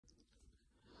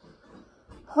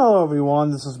Hello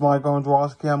everyone, this is Michael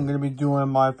Androsky. I'm going to be doing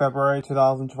my February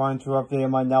 2022 update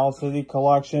of my Now City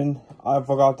collection. I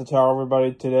forgot to tell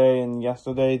everybody today and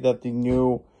yesterday that the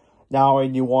new Now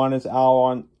 81 is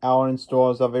out in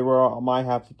stores everywhere. I might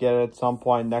have to get it at some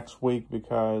point next week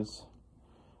because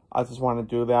I just want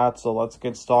to do that. So let's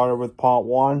get started with part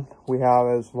 1. We have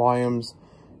as volumes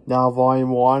Now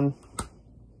Volume 1,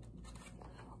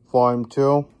 Volume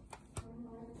 2,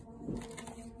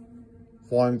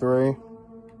 Volume 3,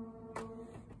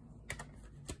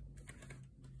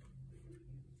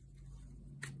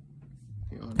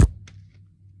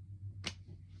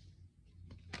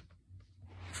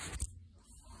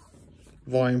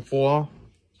 Volume 4,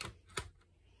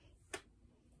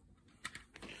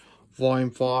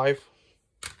 Volume 5,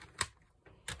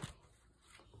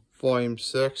 Volume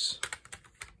 6,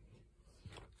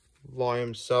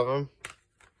 Volume 7,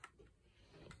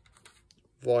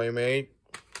 Volume 8,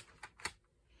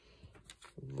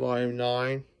 Volume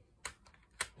 9,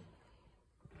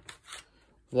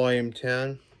 Volume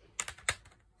 10,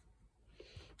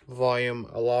 Volume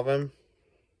 11,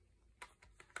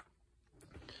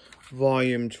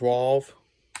 Volume 12,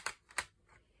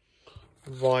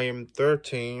 Volume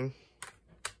 13,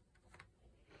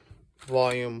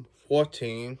 Volume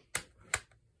 14,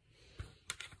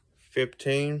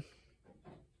 15,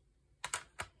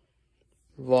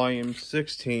 Volume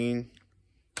 16.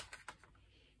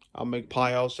 I'll make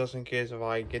piles just in case if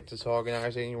I get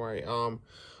disorganized anyway.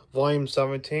 Volume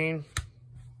 17,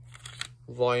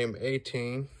 Volume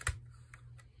 18,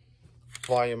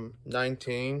 Volume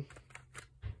 19,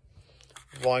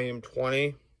 Volume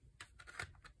 20,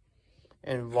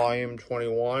 and Volume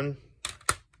 21,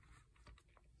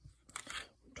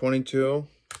 22,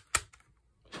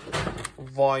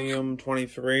 Volume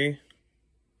 23,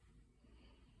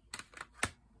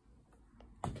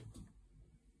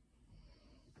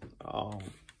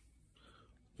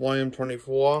 Volume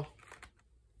 24,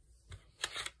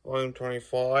 Volume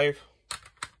 25,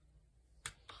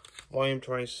 Volume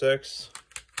 26,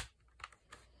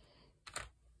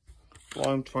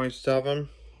 Volume 27,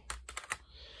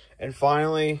 and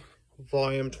finally,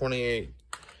 Volume 28.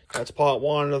 That's part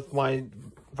 1 of my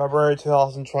February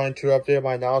 2022 update of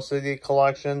my Now City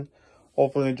collection.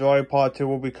 Hopefully enjoy. Part 2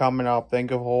 will be coming up.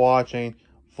 Thank you for watching.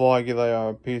 Vlog you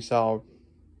later. Peace out.